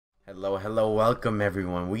Hello, welcome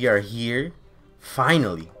everyone. We are here,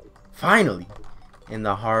 finally, in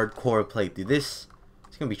the hardcore playthrough. This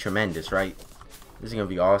is gonna be tremendous, right? This is gonna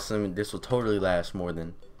be awesome. This will totally last more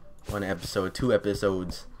than one episode, 2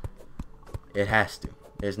 episodes. It has to.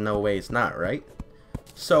 There's no way it's not, right?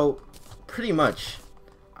 So, pretty much,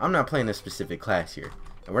 I'm not playing a specific class here.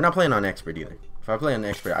 And we're not playing on expert either. If I play on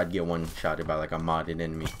expert, I'd get one-shotted by like a modded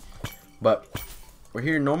enemy. But, we're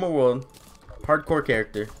here in normal world, hardcore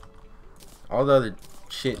character. All the other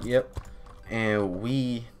shit, yep. And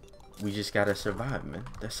we just gotta survive, man.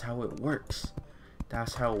 That's how it works.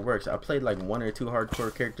 That's how it works. I played like 1 or 2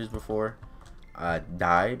 hardcore characters before. I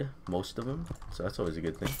died, most of them. So that's always a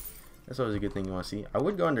good thing. That's always a good thing you want to see. I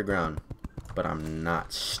would go underground, but I'm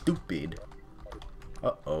not stupid.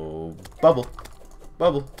 Uh-oh. Bubble.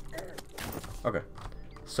 Bubble. Okay.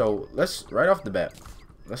 So, right off the bat,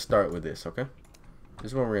 let's start with this, okay?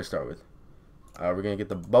 This is what we're gonna start with. We're gonna get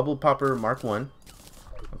the Bubble Popper Mark 1,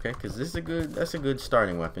 okay? Because this is that's a good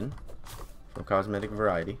starting weapon from Cosmetic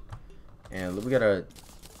Variety. And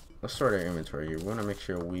let's sort our inventory here. We want to make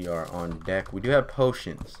sure we are on deck. We do have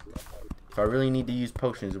potions. If I really need to use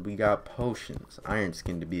potions, we got potions, Iron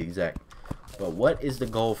Skin to be exact. But what is the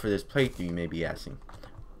goal for this playthrough, you may be asking?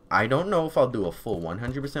 I don't know if I'll do a full 100%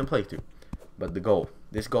 playthrough, but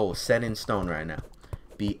this goal is set in stone right now.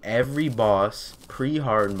 Beat every boss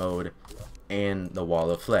pre-hard mode and the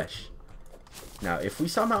Wall of Flesh. Now, if we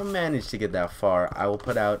somehow manage to get that far, I will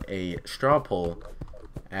put out a straw poll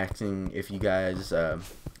asking if you guys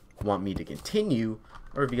want me to continue,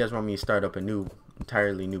 or if you guys want me to start up a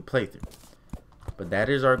entirely new playthrough. But that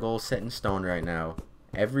is our goal set in stone right now.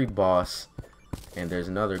 Every boss, and there's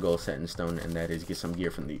another goal set in stone, and that is get some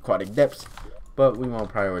gear from the Aquatic Depths. But we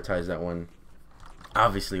won't prioritize that one,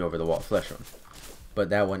 obviously, over the Wall of Flesh one. But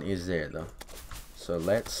that one is there though. So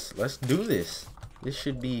let's do this. This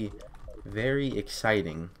should be very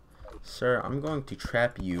exciting. Sir, I'm going to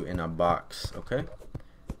trap you in a box, okay?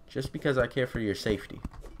 Just because I care for your safety.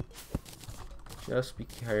 Just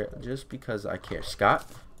because I care. Scott,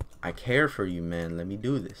 I care for you, man. Let me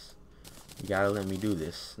do this. You gotta let me do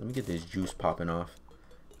this. Let me get this juice popping off.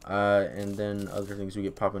 And then other things we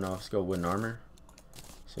get popping off. Let's go wooden armor.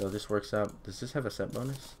 See how this works out. Does this have a set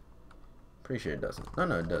bonus? Pretty sure it doesn't.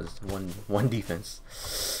 No, it does. One defense.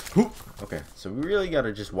 Okay, so we really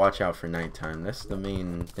gotta just watch out for nighttime. That's the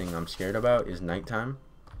main thing I'm scared about, is nighttime.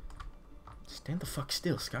 Stand the fuck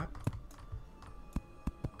still, Scott.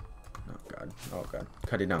 Oh god. Oh god.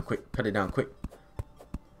 Cut it down quick. Cut it down quick.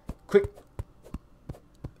 Quick.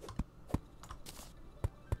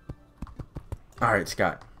 Alright,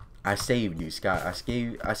 Scott. I saved you, Scott.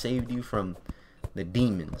 I saved you from the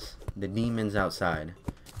demons. The demons outside.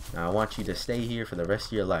 Now I want you to stay here for the rest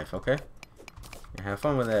of your life, okay? And have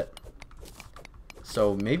fun with that.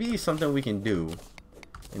 So maybe something we can do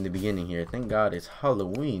in the beginning here. Thank God it's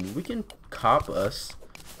Halloween. We can cop us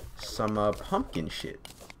some pumpkin shit.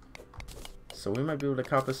 So we might be able to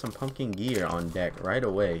cop us some pumpkin gear on deck right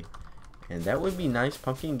away. And that would be nice.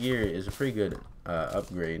 Pumpkin gear is a pretty good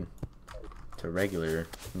upgrade to regular,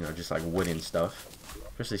 you know, just like wooden stuff.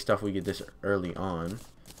 Especially stuff we get this early on.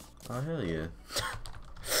 Oh, hell yeah.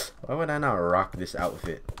 Why would I not rock this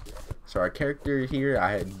outfit? So our character here,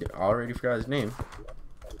 I had already forgot his name.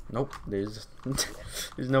 Nope, there's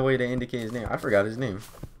no way to indicate his name. I forgot his name.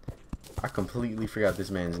 I completely forgot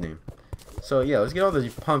this man's name. So yeah, let's get all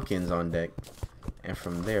these pumpkins on deck. And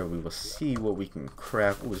from there, we will see what we can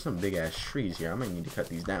craft. Ooh, there's some big ass trees here. I might need to cut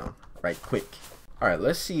these down right quick. Alright,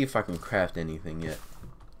 let's see if I can craft anything yet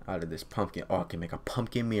out of this pumpkin. Oh, I can make a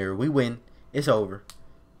pumpkin mirror. We win. It's over.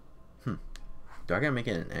 Do I gotta make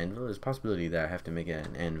it an anvil? There's a possibility that I have to make it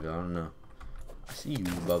an anvil. I don't know. I see you,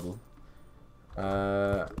 Bubble.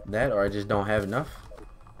 That, or I just don't have enough.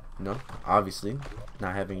 No, obviously,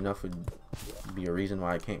 not having enough would be a reason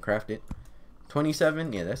why I can't craft it.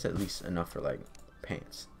 27, yeah, that's at least enough for like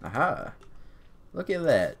pants. Aha! Look at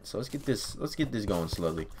that. So let's get this going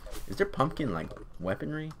slowly. Is there pumpkin like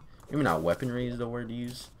weaponry? Maybe not weaponry is the word to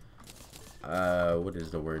use. What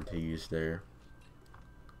is the word to use there?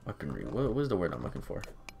 Weaponry. What was the word I'm looking for?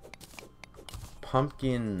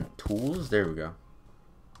 Pumpkin tools? There we go.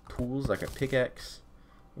 Tools like a pickaxe.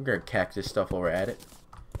 I'm gonna cactus stuff while we're at it.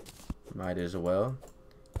 Might as well.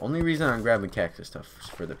 Only reason I'm grabbing cactus stuff is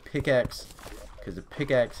for the pickaxe, because the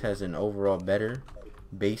pickaxe has an overall better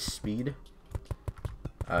base speed.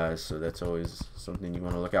 So that's always something you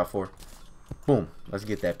want to look out for. Boom. Let's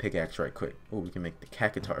get that pickaxe right quick. Oh, we can make the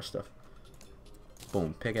cactuar stuff.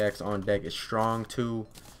 Boom. Pickaxe on deck is strong too.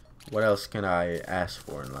 What else can I ask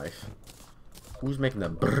for in life? Who's making the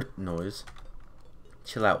brrr noise?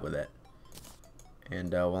 Chill out with that.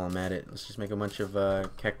 And while I'm at it, let's just make a bunch of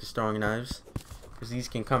cactus throwing knives, because these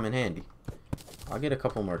can come in handy. I'll get a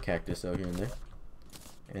couple more cactus out here and there.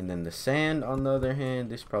 And then the sand, on the other hand,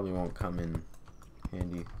 this probably won't come in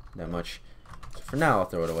handy that much. So for now, I'll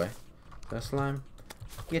throw it away. That slime,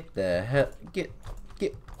 get the hell, get.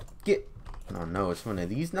 Oh no, it's one of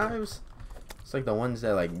these knives. It's like the ones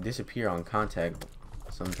that like disappear on contact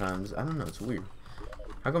sometimes. I don't know, it's weird.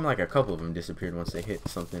 How come like a couple of them disappeared once they hit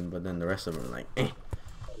something, but then the rest of them are like,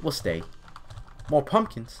 we'll stay. More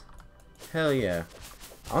pumpkins. Hell yeah.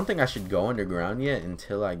 I don't think I should go underground yet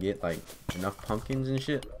until I get like enough pumpkins and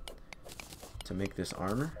shit to make this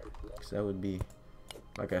armor. Because that would be,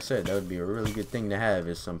 like I said, that would be a really good thing to have,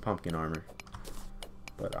 is some pumpkin armor.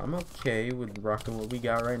 But I'm okay with rocking what we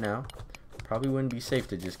got right now. Probably wouldn't be safe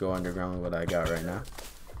to just go underground with what I got right now.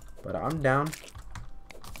 But I'm down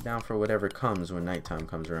for whatever comes when nighttime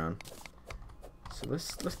comes around. So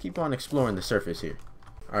let's keep on exploring the surface here.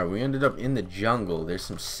 Alright, we ended up in the jungle. There's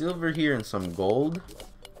some silver here and some gold.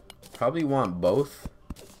 Probably want both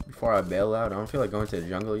before I bail out. I don't feel like going to the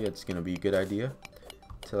jungle yet. It's gonna be a good idea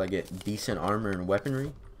until I get decent armor and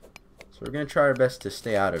weaponry. So we're gonna try our best to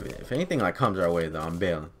stay out of it. If anything like comes our way though, I'm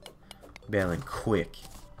bailing. Bailing quick.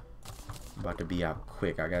 I'm about to be out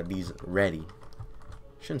quick. I got these ready.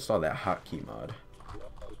 Should install that hotkey mod.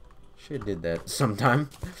 Should have did that sometime.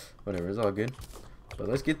 Whatever, it's all good. But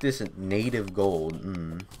let's get this native gold.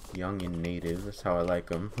 Young and native. That's how I like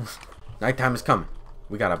them. Nighttime is coming.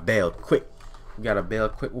 We gotta bail quick. We gotta bail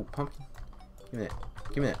quick. Ooh, pumpkin. Give me that.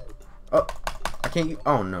 Give me that. Oh, I can't use.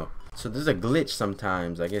 Oh no. So there's a glitch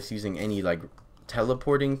sometimes. I guess using any like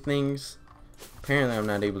teleporting things. Apparently I'm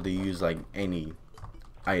not able to use like any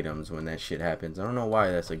items when that shit happens. I don't know why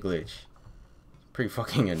that's a glitch. Pretty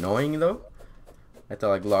fucking annoying though. I have to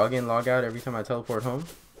like log in, log out every time I teleport home.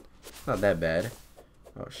 It's not that bad.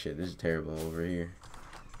 Oh shit, this is terrible over here.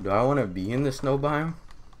 Do I want to be in the snow biome?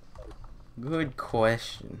 Good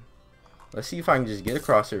question. Let's see if I can just get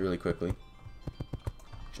across it really quickly.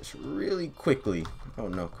 Just really quickly. Oh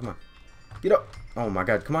no, come on. Get up. Oh my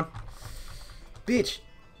god, come on. Bitch.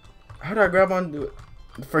 How do I grab onto it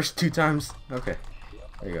the first 2 times? Okay.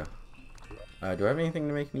 There you go. Do I have anything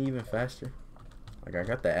to make me even faster? Like, I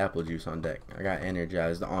got the apple juice on deck. I got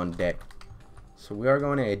energized on deck. So we are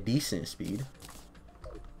going at a decent speed.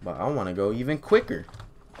 But I want to go even quicker.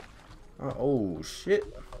 Oh,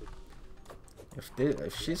 shit.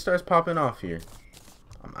 If shit starts popping off here,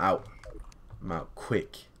 I'm out. I'm out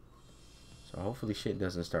quick. So hopefully shit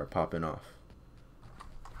doesn't start popping off.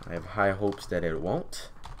 I have high hopes that it won't,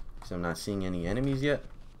 because I'm not seeing any enemies yet.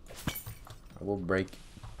 I will break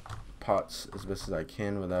pots as best as I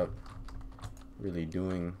can without really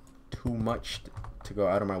doing too much to go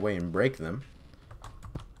out of my way and break them.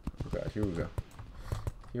 Oh god, here we go.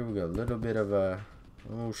 Here we go. A little bit of a...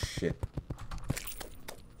 Oh shit.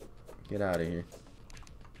 Get out of here.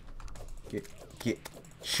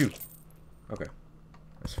 Shoot. Okay.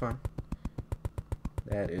 That's fine.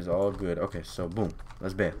 That is all good. Okay, so boom.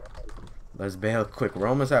 Let's bail. Let's bail quick. We're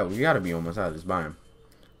almost out. We gotta be almost out of this biome.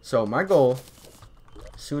 So my goal,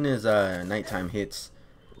 as soon as nighttime hits,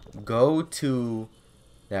 go to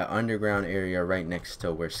that underground area right next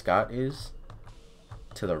to where Scott is.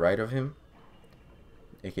 To the right of him.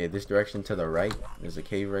 Okay, this direction to the right. There's a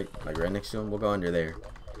cave right next to him. We'll go under there.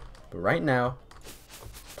 But right now,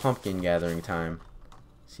 pumpkin gathering time.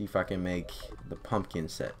 See if I can make the pumpkin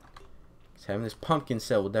set. So having this pumpkin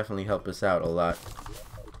set will definitely help us out a lot.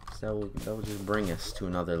 So that will just bring us to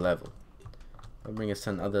another level. It'll bring us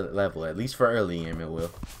to another level, at least for early game it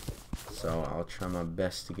will. So I'll try my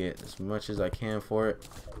best to get as much as I can for it.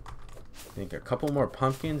 I think a couple more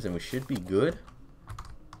pumpkins and we should be good.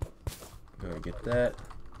 Go get that.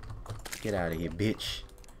 Get out of here, bitch.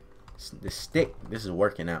 This stick, this is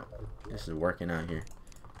working out. This is working out here.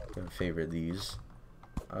 Gonna favorite these.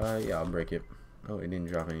 Yeah, I'll break it. Oh, it didn't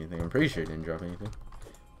drop anything. I'm pretty sure it didn't drop anything.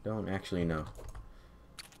 Don't actually know.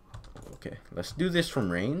 Okay, let's do this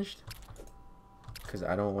from ranged. Because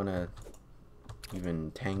I don't want to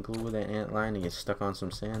even tangle with that antlion and get stuck on some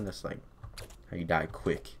sand. That's like how you die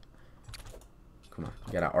quick. Come on,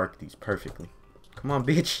 you gotta arc these perfectly. Come on,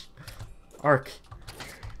 bitch. Arc.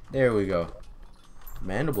 There we go.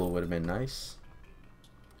 Mandible would have been nice.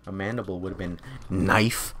 A mandible would have been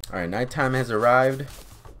knife. Alright, nighttime has arrived.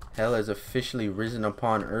 Hell has officially risen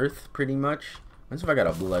upon Earth, pretty much. What if I got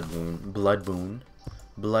a blood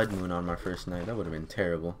moon on my first night? That would have been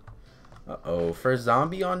terrible. Uh-oh. First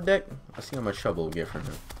zombie on deck? Let's see how much trouble we'll get from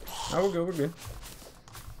him. Oh, we're good, we're good.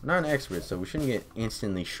 I'm not an expert, so we shouldn't get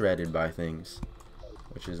instantly shredded by things.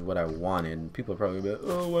 Which is what I wanted. People are probably gonna be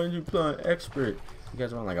like, oh, why didn't you play an expert? You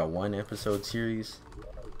guys want like a 1-episode series?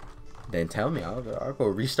 Then tell me. I'll go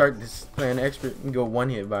restart this Plan Expert and go 1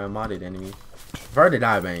 hit by a modded enemy. If I were to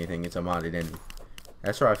die by anything, it's a modded enemy.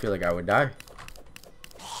 That's where I feel like I would die.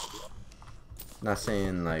 Not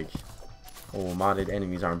saying like, oh, modded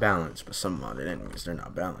enemies aren't balanced, but some modded enemies, they're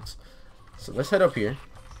not balanced. So let's head up here.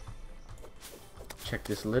 Check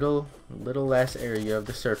this little last area of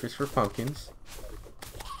the surface for pumpkins.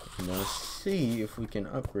 And let's see if we can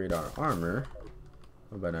upgrade our armor.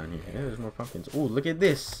 What about down here? Yeah, there's more pumpkins. Oh, look at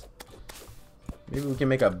this. Maybe we can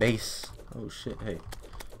make a base. Oh shit, hey.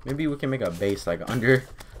 Maybe we can make a base like under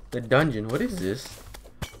the dungeon. What is this?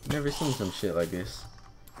 Never seen some shit like this.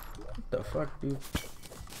 What the fuck, dude?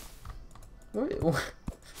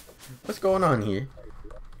 What's going on here?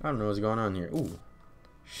 I don't know what's going on here. Ooh.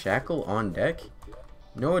 Shackle on deck?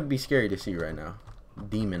 You know what would be scary to see right now?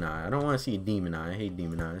 Demon eye. I don't want to see a demon eye. I hate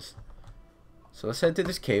demon eyes. So let's head to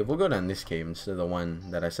this cave. We'll go down this cave instead of the one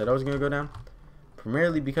that I said I was going to go down.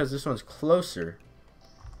 Primarily because this one's closer.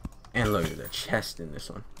 And look at the chest in this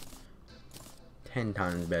one. 10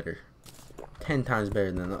 times better. 10 times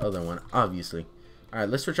better than the other one, obviously. Alright,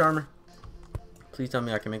 let's switch armor. Please tell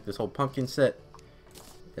me I can make this whole pumpkin set.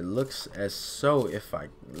 It looks as so if I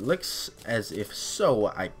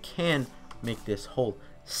can make this whole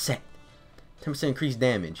set. 10% increased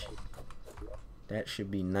damage. That should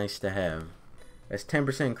be nice to have. That's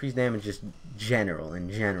 10% increased damage just in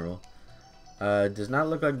general. Does not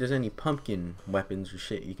look like there's any pumpkin weapons or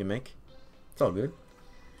shit you can make. It's all good.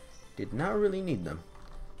 Did not really need them.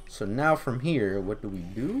 So now from here, what do we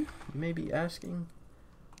do? You may be asking.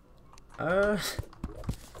 We'll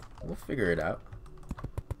figure it out.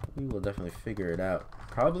 We will definitely figure it out.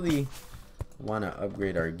 Probably want to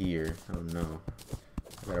upgrade our gear. I don't know.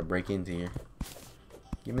 I gotta break into here.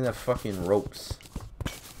 Give me the fucking ropes.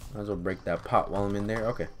 Might as well break that pot while I'm in there.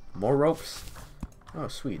 Okay, more ropes. Oh,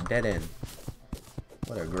 sweet. Dead end.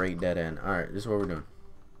 What a great dead end. Alright, this is what we're doing.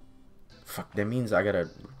 Fuck, that means I gotta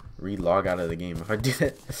re-log out of the game if I do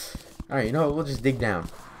that. Alright, you know what? We'll just dig down.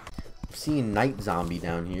 I'm seeing night zombie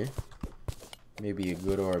down here. Maybe a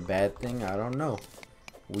good or a bad thing. I don't know.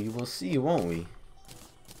 We will see, won't we?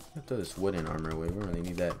 I'll throw this wooden armor away. We don't really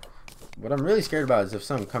need that. What I'm really scared about is if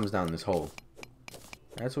something comes down this hole.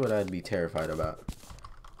 That's what I'd be terrified about.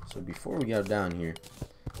 So before we get down here,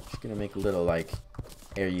 I'm just gonna make little like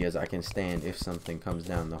areas I can stand if something comes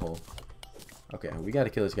down the hole. Okay, we gotta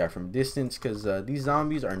kill this guy from distance because these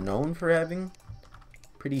zombies are known for having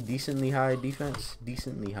pretty decently high defense.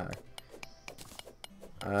 Decently high.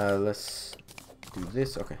 Let's do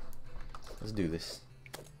this. Okay, let's do this.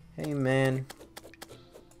 Hey man,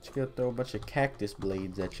 just gonna throw a bunch of cactus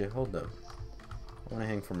blades at you. Hold up. I wanna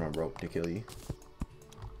hang from a rope to kill you.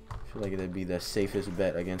 I feel like that'd be the safest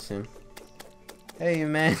bet against him. Hey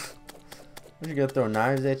man, I'm just gonna throw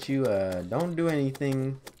knives at you. Don't do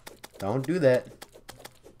anything. Don't do that.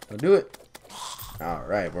 Don't do it.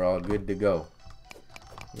 Alright, we're all good to go.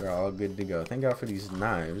 We're all good to go. Thank God for these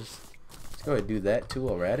knives. Let's go ahead and do that too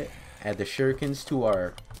while we're at it. Add the shurikens to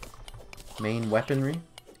our main weaponry.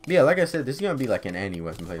 But yeah, like I said, this is gonna be like an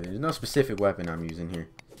any-weapon play. There's no specific weapon I'm using here.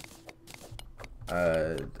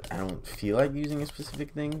 I don't feel like using a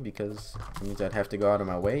specific thing because it means I'd have to go out of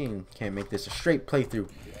my way and can't make this a straight playthrough.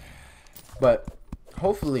 But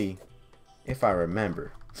hopefully, if I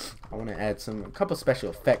remember, I want to add a couple special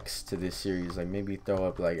effects to this series. Like maybe throw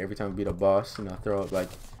up like every time we beat a boss, you know, throw up like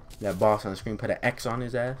that boss on the screen, put an X on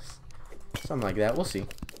his ass, something like that. We'll see.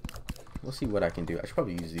 We'll see what I can do. I should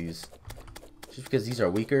probably use these just because these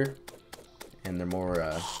are weaker and they're more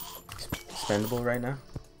expendable right now.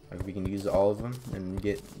 Like we can use all of them and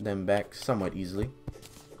get them back somewhat easily.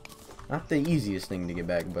 Not the easiest thing to get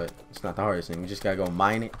back, but it's not the hardest thing. We just gotta go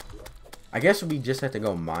mine it. I guess we just have to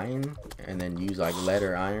go mine and then use like lead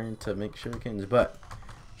or iron to make shurikens. But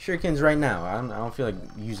shurikens right now, I don't feel like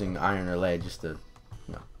using iron or lead just to,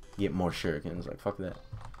 you know, get more shurikens. Like fuck that.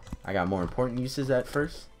 I got more important uses at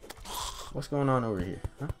first. What's going on over here?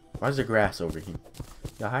 Huh? Why is there grass over here?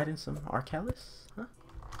 Y'all hiding some Arcalis? Huh?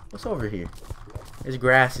 What's over here? This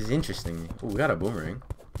grass is interesting. Oh, we got a boomerang.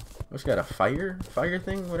 What's got a fire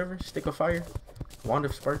thing? Whatever. Stick of fire. Wand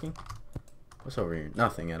of sparking. What's over here?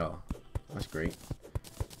 Nothing at all. That's great.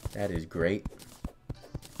 That is great.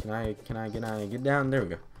 Can I get down? There we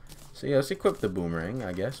go. So yeah, let's equip the boomerang,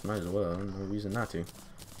 I guess. Might as well. No reason not to.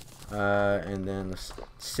 And then let's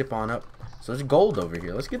sip on up. So there's gold over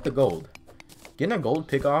here. Let's get the gold. Getting a gold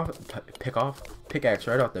pickaxe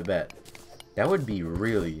right off the bat. That would be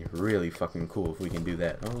really, really fucking cool if we can do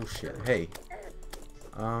that. Oh shit. Hey.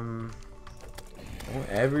 Don't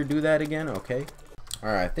ever do that again, okay?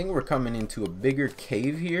 Alright, I think we're coming into a bigger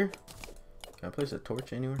cave here. Can I place a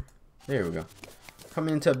torch anywhere? There we go.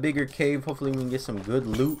 Coming into a bigger cave. Hopefully we can get some good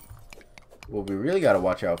loot. What we really gotta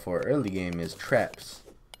watch out for early game is traps.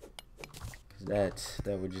 Cause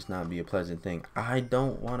that would just not be a pleasant thing. I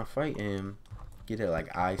don't want to fight him. Get it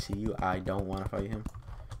like I see you. I don't want to fight him.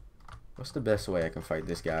 What's the best way I can fight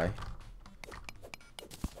this guy?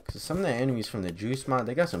 Cause some of the enemies from the Joost Mod,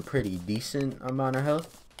 they got some pretty decent amount of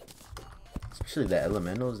health. Especially the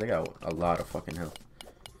elementals, they got a lot of fucking health.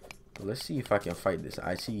 But let's see if I can fight this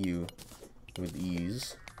ICU with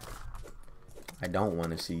ease. I don't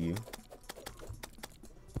want to see you.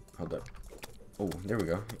 Hold up. Oh, there we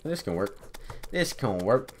go. This can work. This can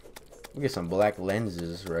work. We get some black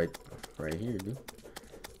lenses right here, dude.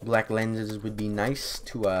 Black lenses would be nice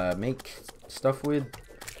to make stuff with.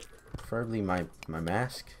 Preferably my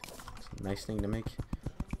mask. It's a nice thing to make.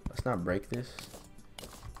 Let's not break this.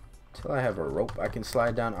 Till I have a rope I can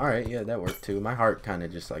slide down. Alright, yeah, that worked too. My heart kind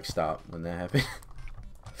of just like stopped when that happened.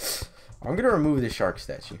 I'm gonna remove this shark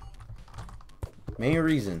statue. Main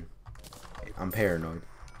reason, I'm paranoid.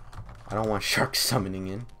 I don't want sharks summoning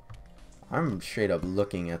in. I'm straight up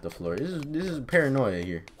looking at the floor. This is paranoia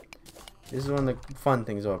here. This is one of the fun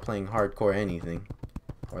things about playing hardcore anything.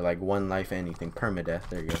 Or like one life anything. Permadeath.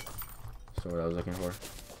 There you go. That's what I was looking for.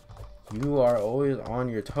 You are always on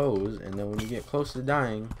your toes, and then when you get close to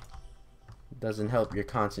dying, it doesn't help your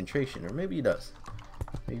concentration. Or maybe it does.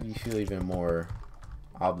 Maybe you feel even more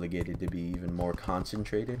obligated to be even more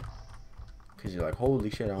concentrated. Because you're like, holy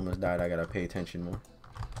shit, I almost died. I gotta pay attention more.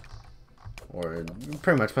 Or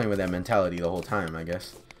pretty much playing with that mentality the whole time, I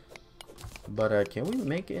guess. But can we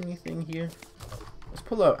make anything here? Let's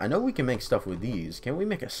pull up. I know we can make stuff with these. Can we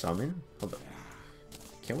make a summon? Hold up.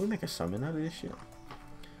 Can we make a summon out of this shit?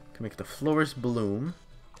 Can make the florist bloom.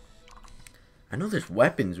 I know there's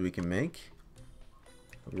weapons we can make.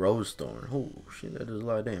 Rose thorn. Oh shit, that does a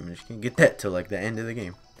lot of damage. Can't get that till like the end of the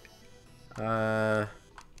game. What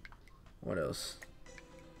else?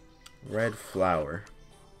 Red flower.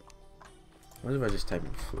 What if I just type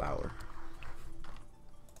in flower?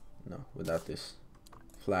 No, without this.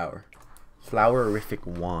 Flower. Flowerific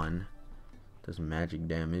wand. Does magic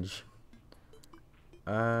damage.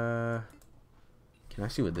 Can I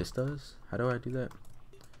see what this does? How do I do that?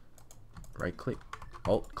 Right click.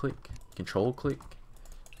 Alt click. Control click.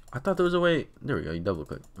 I thought there was a way. There we go. You double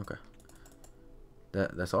click. Okay.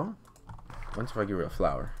 That's all? Once if I get rid of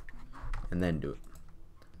flower. And then do it.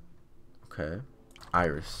 Okay.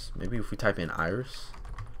 Iris. Maybe if we type in iris.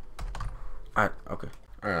 Okay.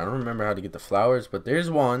 Alright, I don't remember how to get the flowers, but there's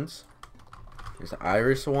wands. There's the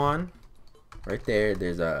iris wand. Right there.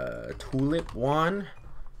 There's a tulip wand.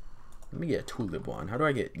 Let me get a tulip wand. How do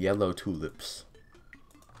I get yellow tulips?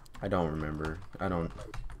 I don't remember.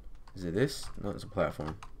 Is it this? No, it's a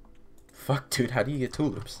platform. Fuck, dude. How do you get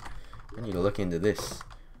tulips? I need to look into this.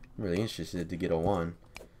 I'm really interested to get a wand.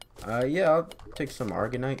 Yeah, I'll take some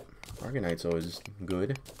argonite. Argonite's always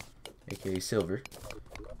good, aka silver.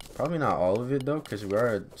 Probably not all of it though, because we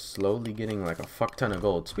are slowly getting like a fuck ton of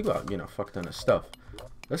gold. Speak about getting a fuck ton of stuff.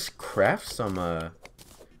 Let's craft some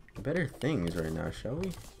better things right now, shall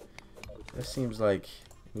we? That seems like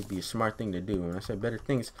it would be a smart thing to do. When I say better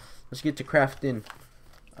things, let's get to crafting.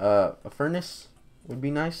 A furnace would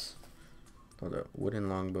be nice. Hold up, wooden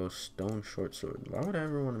longbow, stone short sword. Why would I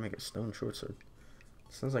ever want to make a stone short sword?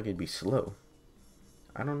 Sounds like it'd be slow.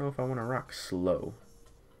 I don't know if I want to rock slow.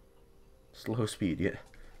 Slow speed, yeah.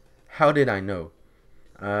 How did I know?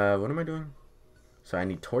 What am I doing? So I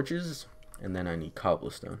need torches, and then I need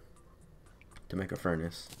cobblestone to make a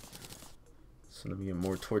furnace. So let me get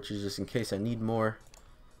more torches just in case I need more.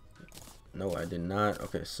 No, I did not.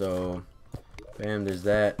 Okay, so bam, there's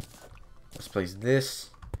that. Let's place this.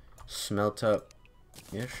 Smelt up.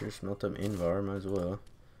 Yeah, sure, smelt up Invar, might as well.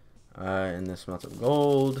 And then smelt up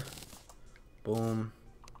gold. Boom.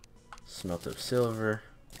 Smelt up silver.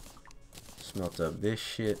 Smelt up this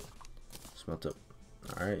shit. Smelt up.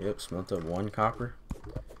 Alright, yep, smelt up 1 copper.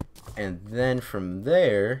 And then from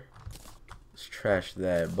there, let's trash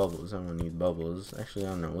that. Bubbles. I don't need bubbles. Actually, I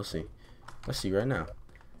don't know. We'll see. Let's see right now.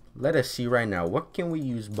 Let us see right now. What can we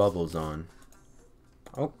use bubbles on?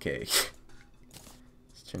 Okay.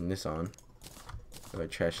 Let's turn this on. If I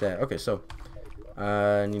trash that. Okay, so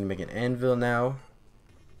I need to make an anvil now.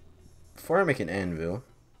 Before I make an anvil,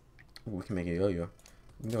 we can make a yo-yo.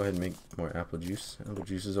 We can go ahead and make more apple juice. Apple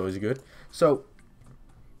juice is always good. So,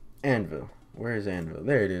 anvil. Where is anvil?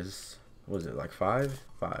 There it is. What was it, like 5?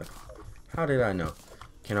 5. How did I know?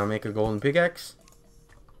 Can I make a golden pickaxe?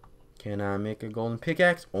 Can I make a golden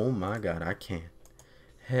pickaxe? Oh my god, I can.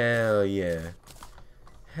 Hell yeah.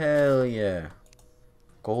 Hell yeah.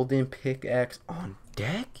 Golden pickaxe on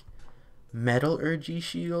deck? Metallurgy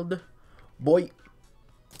shield. Boy.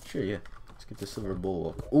 Sure, yeah. Let's get the silver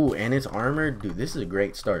bull. Ooh, and it's armored. Dude, this is a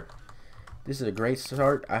great start. This is a great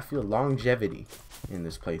start. I feel longevity in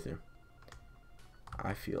this playthrough.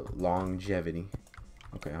 I feel longevity.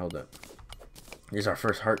 Okay, hold up. Here's our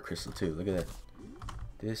first heart crystal, too. Look at that.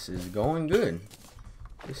 This is going good.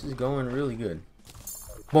 This is going really good.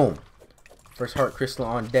 Boom. First heart crystal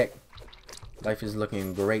on deck. Life is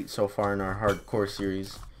looking great so far in our hardcore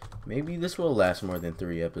series. Maybe this will last more than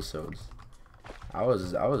 3 episodes. I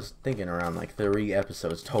was thinking around like 3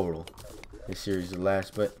 episodes total this series will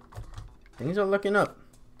last, but things are looking up.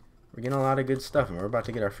 We're getting a lot of good stuff, and we're about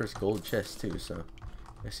to get our first gold chest too, so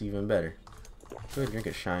that's even better. Go ahead and drink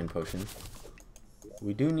a shine potion.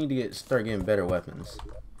 We do need to start getting better weapons.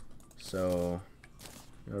 So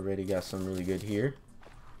we already got some really good here.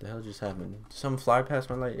 The hell just happened? Some fly past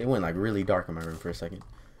my light. It went like really dark in my room for a second.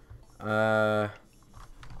 Let's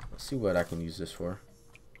see what I can use this for.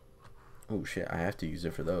 Oh shit, I have to use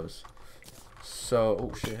it for those. So,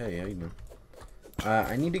 oh shit, hey, how you doing?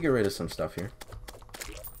 I need to get rid of some stuff here.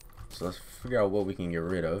 So let's figure out what we can get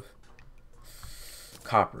rid of.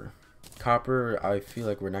 Copper. Copper, I feel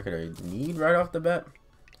like we're not gonna need right off the bat.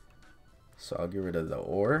 So I'll get rid of the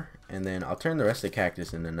ore, and then I'll turn the rest of the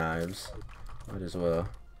cactus into knives. Might as well.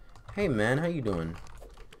 Hey man, how you doing?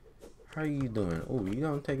 How you doing? Oh, you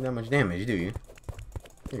don't take that much damage, do you?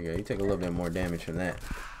 There you go, you take a little bit more damage from that.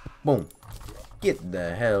 Boom. Get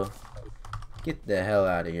the hell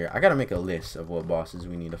out of here. I gotta make a list of what bosses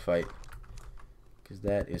we need to fight, because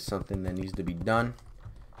that is something that needs to be done.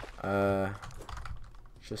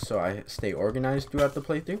 Just so I stay organized throughout the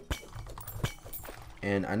playthrough.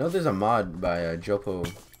 And I know there's a mod by Jopo.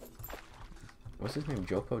 What's his name?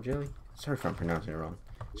 Jopo Jelly? Sorry if I'm pronouncing it wrong.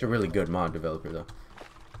 It's a really good mod developer though,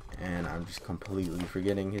 and I'm just completely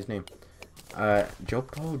forgetting his name.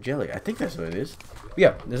 Jopo Jelly, I think that's what it is. But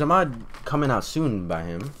yeah, there's a mod coming out soon by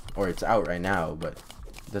him, or it's out right now, but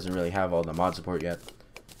it doesn't really have all the mod support yet.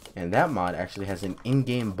 And that mod actually has an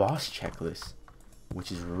in-game boss checklist,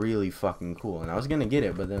 which is really fucking cool. And I was gonna get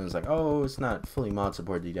it, but then it was like, oh, it's not fully mod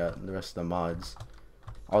support. You got the rest of the mods.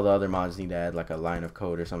 All the other mods need to add like a line of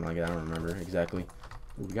code or something like that. I don't remember exactly.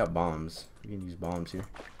 Ooh, we got bombs. We can use bombs here.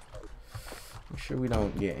 Make sure we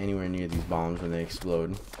don't get anywhere near these bombs when they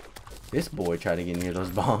explode. This boy tried to get near those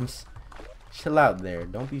bombs. Chill out there.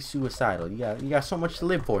 Don't be suicidal. You got so much to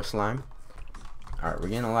live for, slime. Alright, we're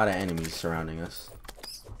getting a lot of enemies surrounding us.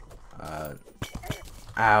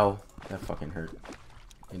 Ow. That fucking hurt.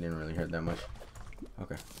 It didn't really hurt that much.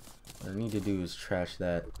 Okay. What I need to do is trash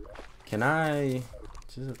that. Can I...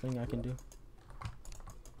 Is this a thing I can do?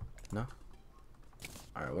 No?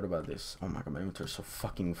 Alright, what about this? Oh my god, my inventory's so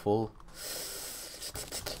fucking full.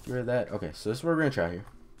 Get rid of that. Okay, so this is what we're gonna try here.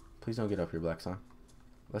 Please don't get up here, Black Sun.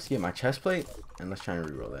 Let's get my chest plate, and let's try and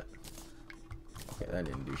reroll that. Okay, that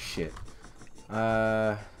didn't do shit. So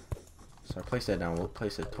I place that down. We'll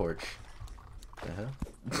place a torch. The hell?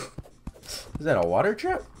 Is that a water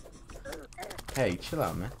trap? Hey, chill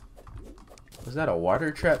out, man. Was that a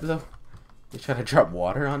water trap, though? They try to drop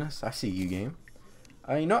water on us? I see you, game.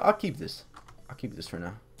 You know, I'll keep this. I'll keep this for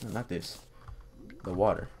now. No, not this. The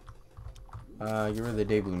water. Get rid of the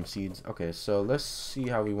daybloom seeds. Okay, so let's see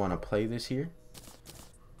how we want to play this here.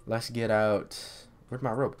 Let's get out... Where'd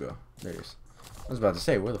my rope go? There it is. I was about to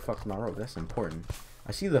say, where the fuck's my rope? That's important.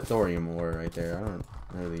 I see the thorium ore right there. I don't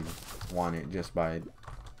really want it just by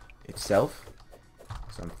itself,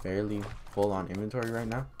 so I'm fairly full on inventory right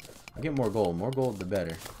now. I'll get more gold. More gold, the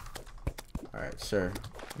better. Alright, sir.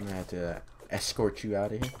 I'm gonna have to escort you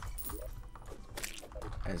out of here.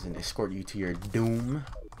 As in, escort you to your doom.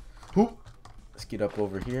 Whoop! Let's get up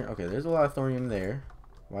over here. Okay, there's a lot of thorium there.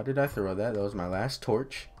 Why did I throw that? That was my last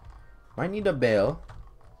torch. Might need a bale,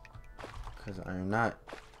 because I'm not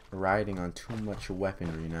riding on too much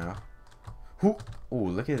weaponry now. Whoop! Ooh,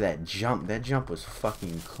 look at that jump. That jump was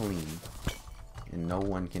fucking clean, and no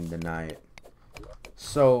one can deny it.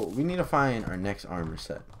 So, we need to find our next armor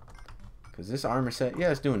set. Because this armor set,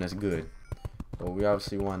 yeah, it's doing us good. But we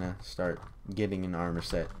obviously want to start getting an armor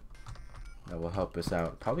set that will help us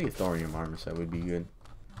out. Probably a thorium armor set would be good.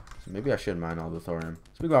 So maybe I should mine all the thorium.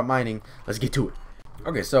 Speaking about mining, let's get to it.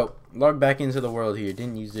 Okay, so log back into the world here.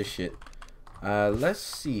 Didn't use this shit. Let's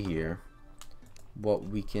see here what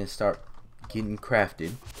we can start getting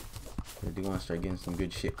crafted. I do want to start getting some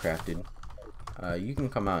good shit crafted. You can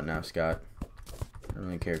come out now, Scott. I don't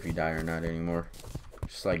really care if you die or not anymore.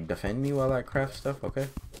 Just like defend me while I craft stuff, okay?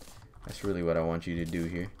 That's really what I want you to do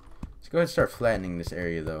here. Let's go ahead and start flattening this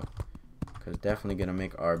area though, because definitely gonna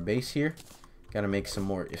make our base here. Gotta make some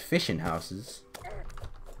more efficient houses,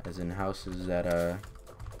 as in houses that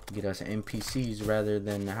Get us NPCs rather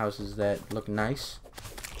than houses that look nice.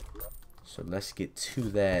 So let's get to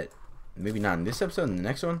that. Maybe not in this episode, in the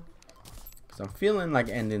next one. Because I'm feeling like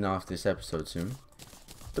ending off this episode soon.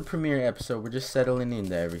 The premiere episode, we're just settling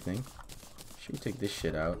into everything. Should we take this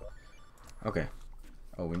shit out? Okay.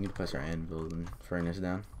 Oh, we need to place our anvil and furnace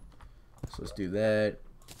down. So let's do that.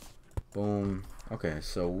 Boom. Okay,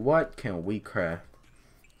 so what can we craft?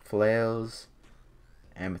 Flails.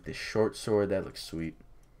 Amethyst short sword, that looks sweet.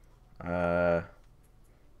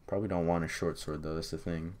 Probably don't want a short sword though, that's the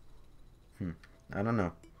thing. I don't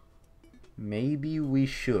know. Maybe we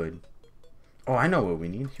should. Oh, I know what we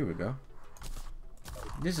need. Here we go.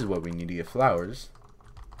 This is what we need to get flowers.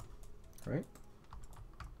 Right?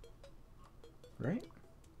 Right?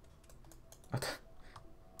 How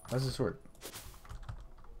does this work?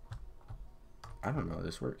 I don't know how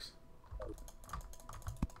this works.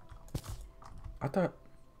 I thought...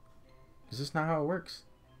 Is this not how it works?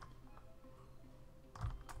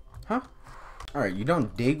 Huh? Alright, you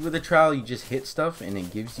don't dig with a trowel, you just hit stuff and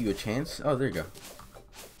it gives you a chance. Oh, there you go.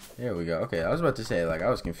 There we go. Okay, I was about to say, like, I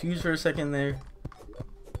was confused for a second there.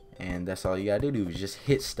 And that's all you gotta do is just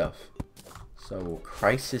hit stuff. So,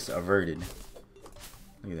 crisis averted.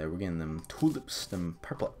 Look at that, we're getting them tulips, them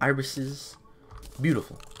purple irises.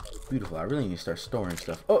 Beautiful. Beautiful. I really need to start storing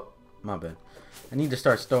stuff. Oh, my bad. I need to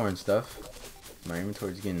start storing stuff. My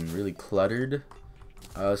inventory's getting really cluttered.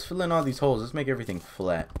 Let's fill in all these holes. Let's make everything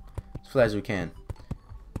flat. As flat as we can.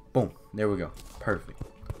 Boom. There we go. Perfect.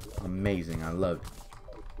 Amazing. I love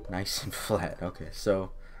it. Nice and flat. Okay,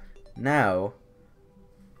 so now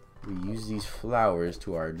we use these flowers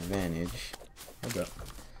to our advantage. Hold up.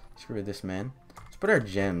 Screw with this, man. Let's put our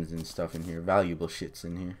gems and stuff in here. Valuable shits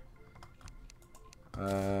in here.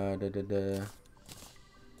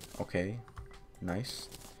 Okay. Nice.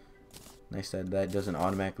 Nice that that doesn't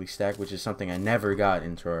automatically stack, which is something I never got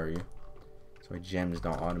in Terraria. So my gems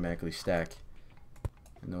don't automatically stack.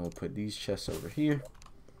 And then we'll put these chests over here.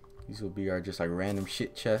 These will be our just like random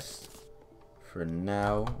shit chests for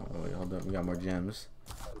now. Oh wait, hold up, we got more gems.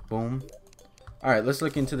 Boom. Alright, let's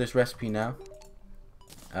look into this recipe now.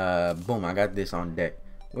 Boom, I got this on deck.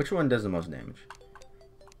 Which one does the most damage?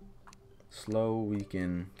 Slow,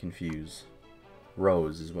 weaken, confuse.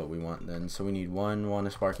 Rose is what we want then. So we need one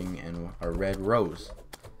wand sparking and a red rose.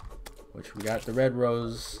 Which we got the red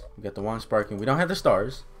rose. We got the wand sparking. We don't have the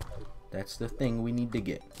stars. That's the thing we need to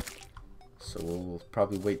get. So we'll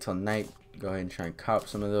probably wait till night. Go ahead and try and cop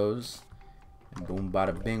some of those. And boom,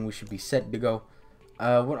 bada bing. We should be set to go.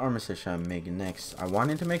 What armor set should I make next? I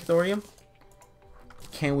wanted to make thorium.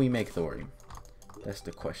 Can we make thorium? That's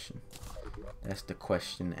the question. That's the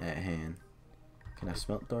question at hand. Can I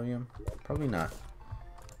smelt thorium? Probably not.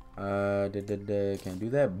 Can I do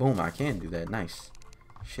that? Boom, I can do that. Nice.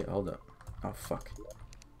 Shit, hold up. Oh, fuck.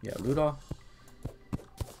 Yeah, loot all.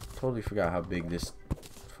 Totally forgot how big this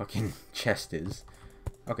fucking chest is.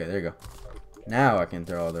 Okay, there you go. Now I can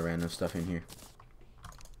throw all the random stuff in here.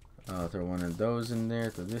 Throw one of those in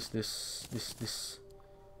there. Throw this.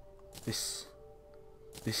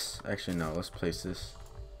 Actually, no. Let's place this.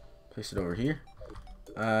 Place it over here.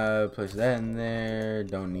 Place that in there.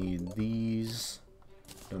 Don't need these.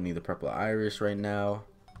 Don't need the purple iris right now.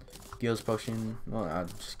 Gills potion. Well, I'll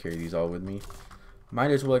just carry these all with me.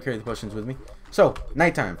 Might as well carry the potions with me. So,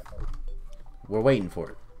 nighttime. We're waiting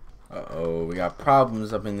for it. Uh-oh, we got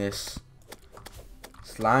problems up in this.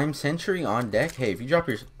 Slime sentry on deck. Hey, if you drop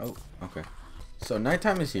your... Oh, okay. So,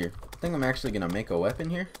 nighttime is here. I think I'm actually going to make a weapon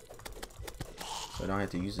here. So I don't have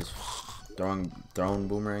to use this throwing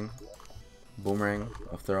boomerang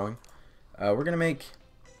of throwing. We're gonna make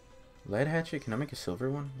lead hatchet. Can I make a silver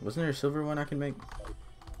one? Wasn't there a silver one I can make?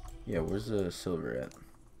 Yeah, where's the silver at?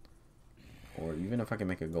 Or even if I can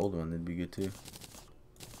make a gold one, that'd be good too.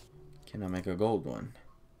 Can I make a gold one?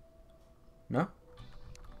 No?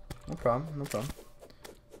 No problem, no problem.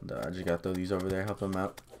 I just gotta throw these over there, help them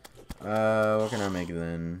out. What can I make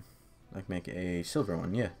then? I can make a silver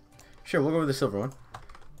one, yeah. Sure, we'll go with the silver one.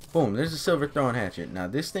 Boom, there's a silver throwing hatchet. Now,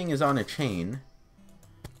 this thing is on a chain.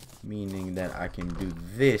 Meaning that I can do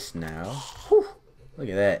this now. Whew, look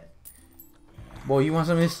at that. Boy, you want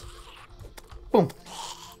some of this? Boom.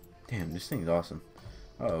 Damn, this thing's awesome.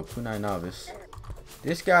 Uh-oh, Kunai Novice.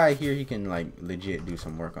 This guy here, he can, like, legit do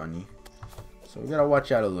some work on you. So, we gotta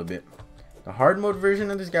watch out a little bit. The hard mode version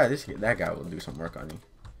of this guy, that guy will do some work on you.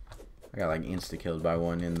 I got, like, insta-killed by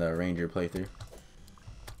one in the Ranger playthrough.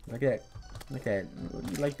 Look at that. Look at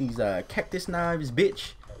that. You like these cactus knives,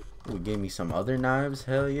 bitch? Ooh, it gave me some other knives.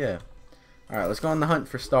 Hell yeah. Alright, let's go on the hunt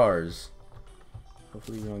for stars.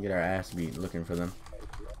 Hopefully we don't get our ass beat looking for them.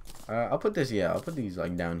 I'll put this, yeah, I'll put these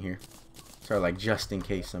like down here. So like just in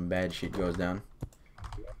case some bad shit goes down.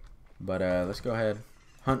 But let's go ahead,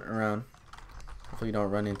 hunt around. Hopefully you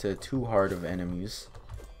don't run into too hard of enemies.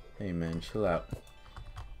 Hey man, chill out.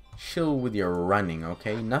 Chill with your running,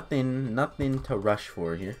 okay? Nothing to rush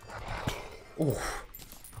for here. Ooh,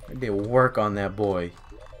 I did work on that boy.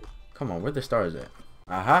 Come on, where the stars at?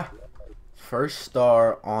 Aha! First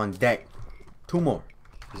star on deck. 2 more.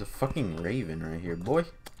 There's a fucking raven right here, boy.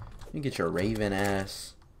 You get your raven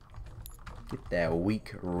ass. Get that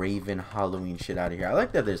weak raven Halloween shit out of here. I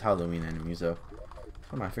like that there's Halloween enemies though.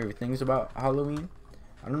 One of my favorite things about Halloween.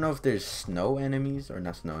 I don't know if there's snow enemies or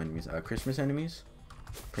not snow enemies. Christmas enemies.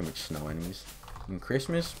 Pretty much snow enemies in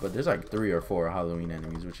Christmas, but there's like 3 or 4 Halloween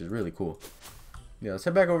enemies, which is really cool. Yeah, let's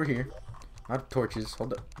head back over here. Out of torches.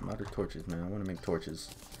 Hold up. I'm out of torches, man. I want to make torches.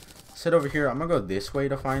 Let's head over here. I'm gonna go this way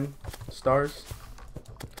to find stars.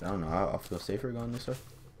 I don't know. I'll feel safer going this way.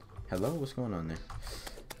 Hello? What's going on there?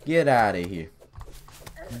 Get out of here.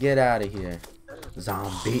 Get out of here.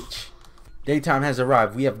 Zombie bitch. Daytime has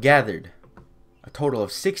arrived. We have gathered a total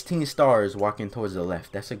of 16 stars walking towards the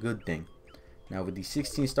left. That's a good thing. Now with these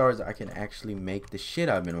 16 stars, I can actually make the shit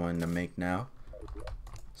I've been wanting to make now.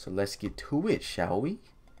 So let's get to it, shall we?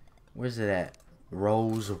 Where's it at?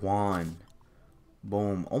 Rose wand.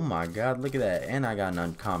 Boom. Oh my god, look at that. And I got an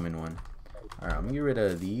uncommon one. Alright, I'm gonna get rid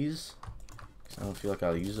of these. I don't feel like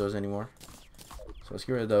I'll use those anymore. So let's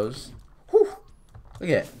get rid of those. Whew! Look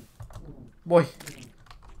at that. Boy.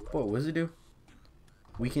 Boy, what does it do?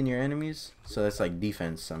 Weaken your enemies? So that's like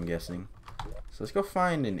defense, I'm guessing. So let's go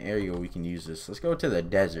find an area where we can use this. Let's go to the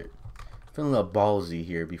desert. Feeling a little ballsy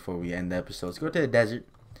here before we end the episode. Let's go to the desert.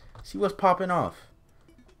 See what's popping off.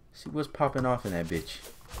 See what's popping off in that bitch.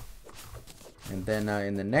 And then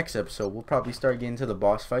in the next episode, we'll probably start getting to the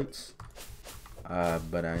boss fights.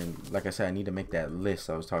 But like I said, I need to make that list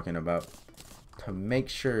I was talking about to make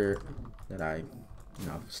sure that I,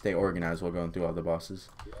 stay organized while going through all the bosses.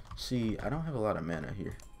 See, I don't have a lot of mana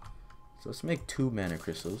here. So let's make 2 mana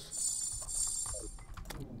crystals.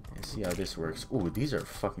 And see how this works. Ooh, these are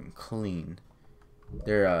fucking clean.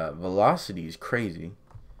 Their velocity is crazy.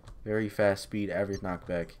 Very fast speed, average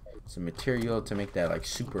knockback. Some material to make that like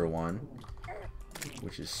super one,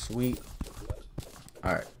 which is sweet.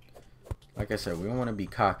 Alright. Like I said, we don't want to be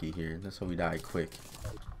cocky here. That's how we die quick.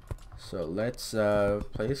 So let's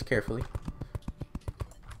play this carefully.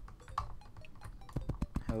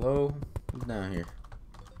 Hello? Who's down here?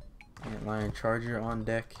 Antlion Charger on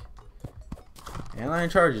deck. Antlion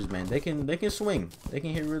Chargers, man, they can swing. They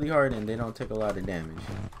can hit really hard and they don't take a lot of damage.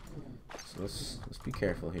 So let's be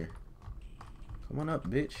careful here. Come on up,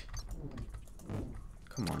 bitch.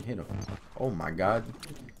 Come on, hit him. Oh my god.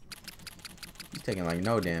 He's taking like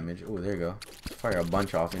no damage. Oh, there you go. Fire a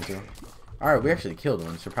bunch off into him. Alright, we actually killed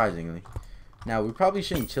one, surprisingly. Now, we probably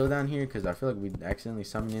shouldn't chill down here because I feel like we accidentally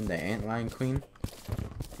summoned in the Antlion Queen.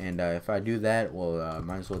 And if I do that, well,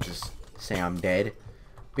 might as well just say I'm dead.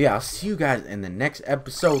 But yeah, I'll see you guys in the next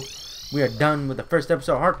episode. We are done with the first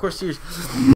episode of Hardcore Series.